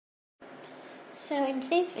So in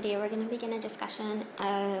today's video, we're going to begin a discussion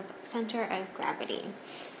of center of gravity.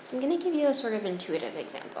 So I'm going to give you a sort of intuitive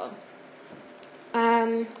example.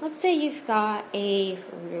 Let's say you've got a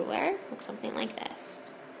ruler, looks something like this.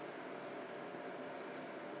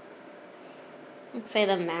 Let's say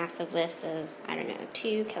the mass of this is,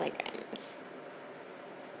 2 kilograms.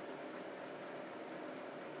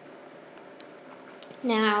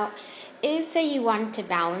 Now, if say you wanted to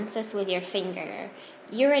balance this with your finger,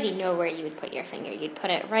 you already know where you would put your finger. You'd put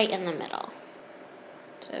it right in the middle.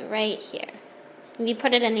 So right here. If you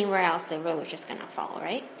put it anywhere else, the ruler's just going to fall,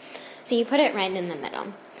 right? So you put it right in the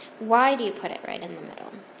middle. Why do you put it right in the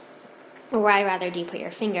middle? Or why rather do you put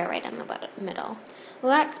your finger right in the middle?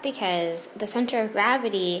 Well, that's because the center of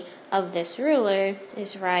gravity of this ruler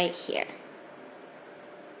is right here.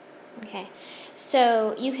 Okay,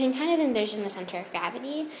 so you can kind of envision the center of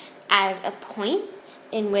gravity as a point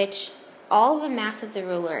in which all the mass of the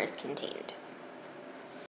ruler is contained.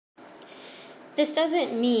 This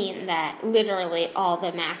doesn't mean that literally all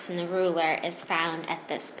the mass in the ruler is found at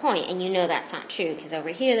this point, and you know that's not true because over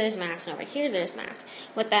here there's mass and over here there's mass.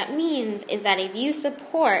 What that means is that if you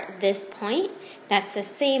support this point, that's the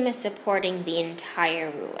same as supporting the entire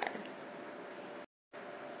ruler.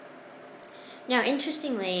 Now,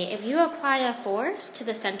 interestingly, if you apply a force to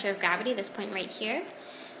the center of gravity, this point right here,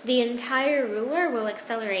 the entire ruler will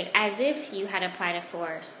accelerate as if you had applied a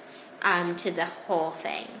force to the whole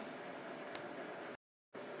thing.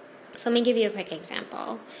 So let me give you a quick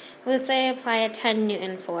example. Let's say I apply a 10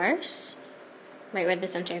 Newton force right where the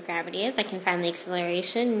center of gravity is. I can find the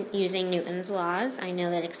acceleration using Newton's laws. I know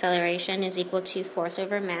that acceleration is equal to force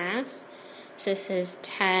over mass. So this is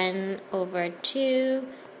 10 over 2,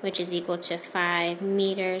 which is equal to 5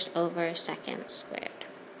 meters over seconds squared.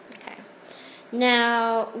 Okay.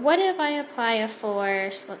 Now, what if I apply a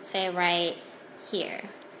force, let's say right here?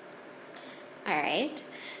 All right.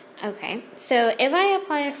 Okay. So if I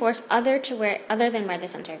apply a force other than where the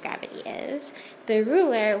center of gravity is, the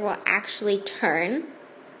ruler will actually turn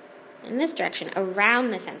in this direction around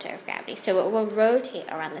the center of gravity. So it will rotate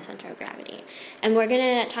around the center of gravity. And we're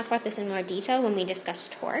going to talk about this in more detail when we discuss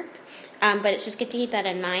torque. But it's just good to keep that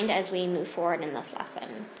in mind as we move forward in this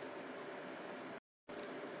lesson.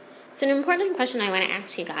 So an important question I want to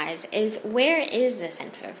ask you guys is, where is the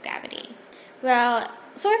center of gravity? Well,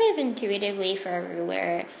 sort of intuitively for a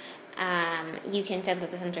ruler, you can say that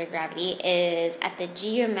the center of gravity is at the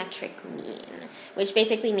geometric mean, which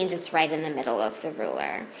basically means it's right in the middle of the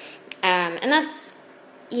ruler. And that's,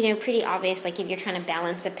 pretty obvious. Like if you're trying to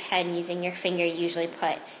balance a pen using your finger, you usually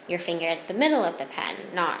put your finger at the middle of the pen,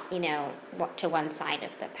 not, to one side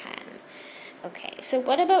of the pen. Okay, so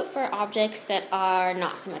what about for objects that are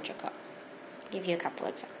not symmetrical? I'll give you a couple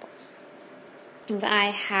examples. If I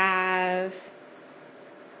have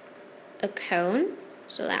a cone,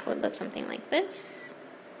 so that would look something like this.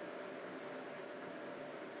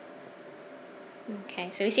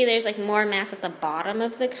 Okay, so we see there's like more mass at the bottom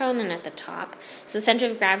of the cone than at the top. So the center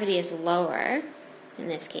of gravity is lower. In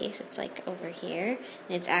this case, it's like over here.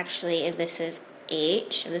 And it's actually, if this is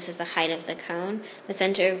h, if this is the height of the cone, the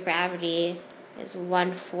center of gravity is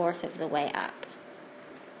 1/4 of the way up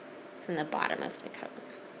from the bottom of the cone.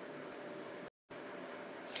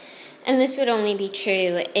 And this would only be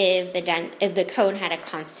true if the cone had a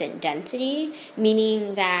constant density,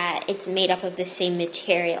 meaning that it's made up of the same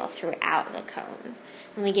material throughout the cone.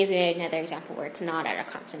 Let me give you another example where it's not at a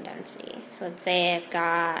constant density. So let's say I've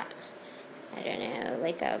got,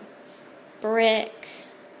 like a brick,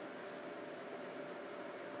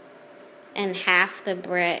 and half the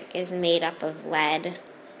brick is made up of lead.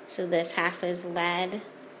 So this half is lead.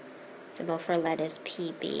 Symbol for lead is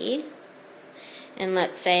Pb. And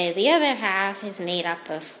let's say the other half is made up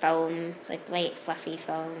of foam. It's like light, fluffy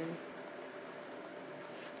foam.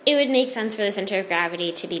 It would make sense for the center of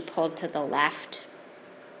gravity to be pulled to the left.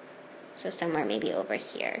 So somewhere maybe over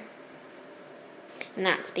here. And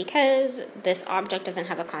that's because this object doesn't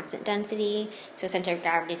have a constant density, so center of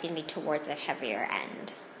gravity is going to be towards the heavier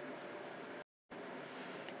end.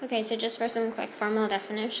 Okay, so just for some quick formal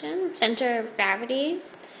definition, center of gravity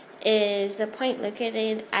is the point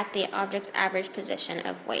located at the object's average position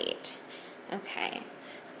of weight. Okay,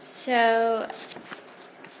 so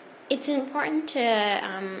it's important to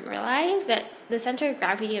realize that the center of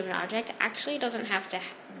gravity of an object actually doesn't have to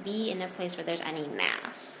be in a place where there's any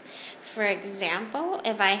mass. For example,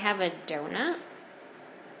 if I have a donut,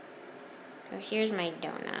 so here's my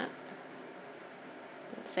donut.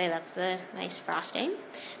 Let's say that's the nice frosting.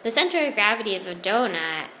 The center of gravity of a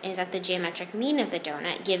donut is at the geometric mean of the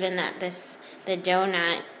donut, given that the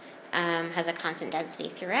donut has a constant density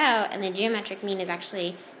throughout, and the geometric mean is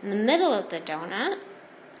actually in the middle of the donut.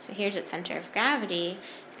 So here's its center of gravity,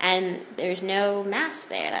 and there's no mass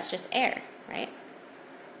there, that's just air, right?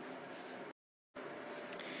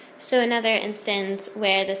 So another instance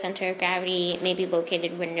where the center of gravity may be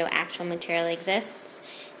located where no actual material exists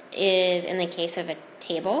is in the case of a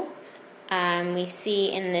table. We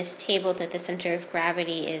see in this table that the center of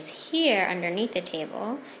gravity is here underneath the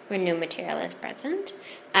table where no material is present.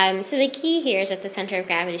 So the key here is that the center of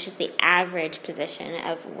gravity is just the average position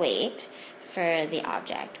of weight for the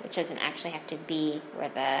object, which doesn't actually have to be where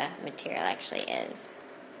the material actually is.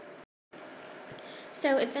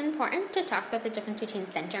 So it's important to talk about the difference between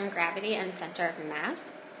center of gravity and center of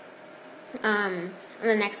mass. On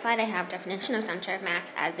the next slide, I have definition of center of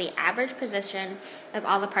mass as the average position of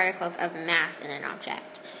all the particles of mass in an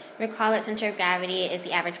object. Recall that center of gravity is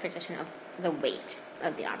the average position of the weight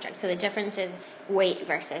of the object. So the difference is weight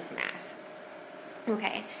versus mass.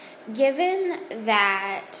 Okay, given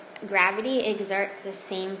that gravity exerts the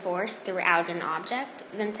same force throughout an object,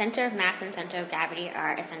 then center of mass and center of gravity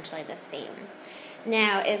are essentially the same.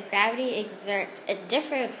 Now, if gravity exerts a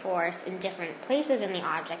different force in different places in the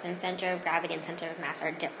object, then center of gravity and center of mass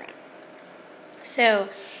are different. So,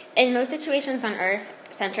 in most situations on Earth,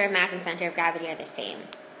 center of mass and center of gravity are the same.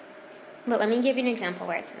 But let me give you an example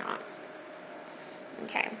where it's not.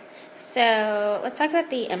 Okay, so let's talk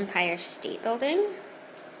about the Empire State Building.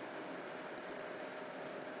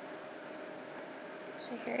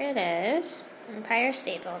 So here it is, Empire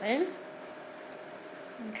State Building.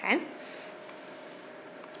 Okay.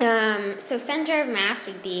 So center of mass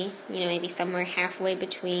would be, maybe somewhere halfway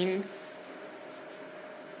between.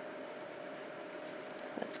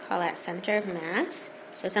 Let's call that center of mass.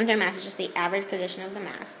 So center of mass is just the average position of the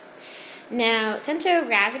mass. Now, center of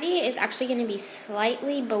gravity is actually going to be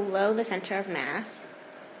slightly below the center of mass.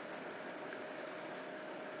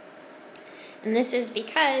 And this is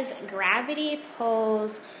because gravity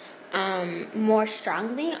pulls more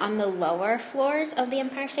strongly on the lower floors of the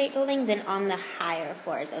Empire State Building than on the higher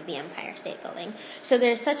floors of the Empire State Building. So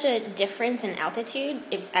there's such a difference in altitude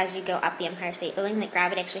as you go up the Empire State Building that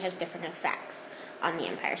gravity actually has different effects on the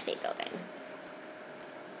Empire State Building.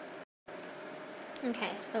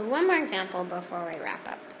 Okay, so one more example before we wrap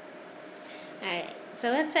up. Alright,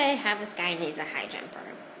 so let's say I have this guy and he's a high jumper.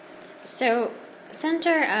 So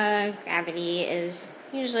center of gravity is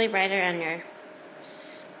usually right around your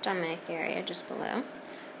stomach area, just below.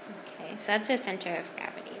 Okay, so that's the center of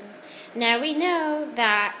gravity. Now we know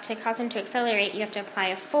that to cause him to accelerate, you have to apply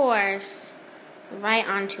a force right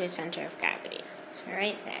onto his center of gravity. So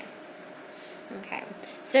right there. Okay,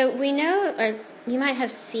 so we know, or you might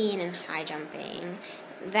have seen in high jumping,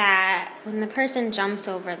 that when the person jumps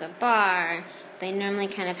over the bar, they normally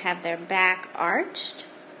kind of have their back arched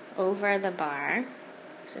over the bar,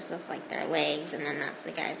 just with like their legs, and then that's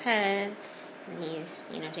the guy's head. And he's,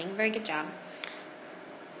 doing a very good job.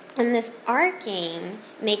 And this arcing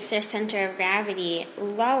makes their center of gravity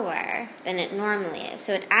lower than it normally is.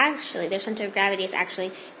 So their center of gravity is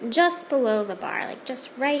actually just below the bar, like just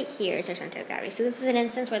right here is their center of gravity. So this is an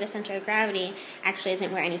instance where the center of gravity actually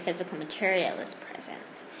isn't where any physical material is present.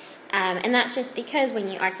 And that's just because when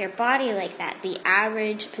you arc your body like that, the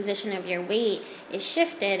average position of your weight is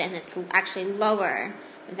shifted and it's actually lower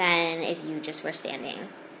than if you just were standing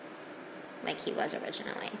like he was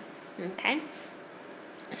originally. Okay?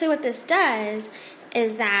 So what this does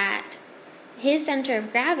is that his center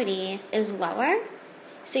of gravity is lower,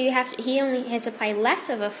 so he only has to apply less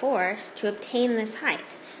of a force to obtain this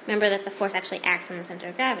height. Remember that the force actually acts on the center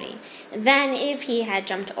of gravity than if he had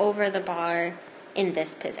jumped over the bar in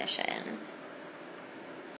this position.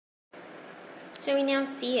 So we now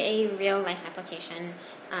see a real-life application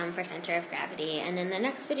for center of gravity, and in the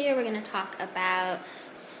next video we're going to talk about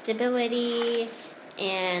stability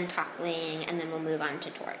and toppling, and then we'll move on to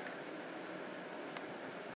torque.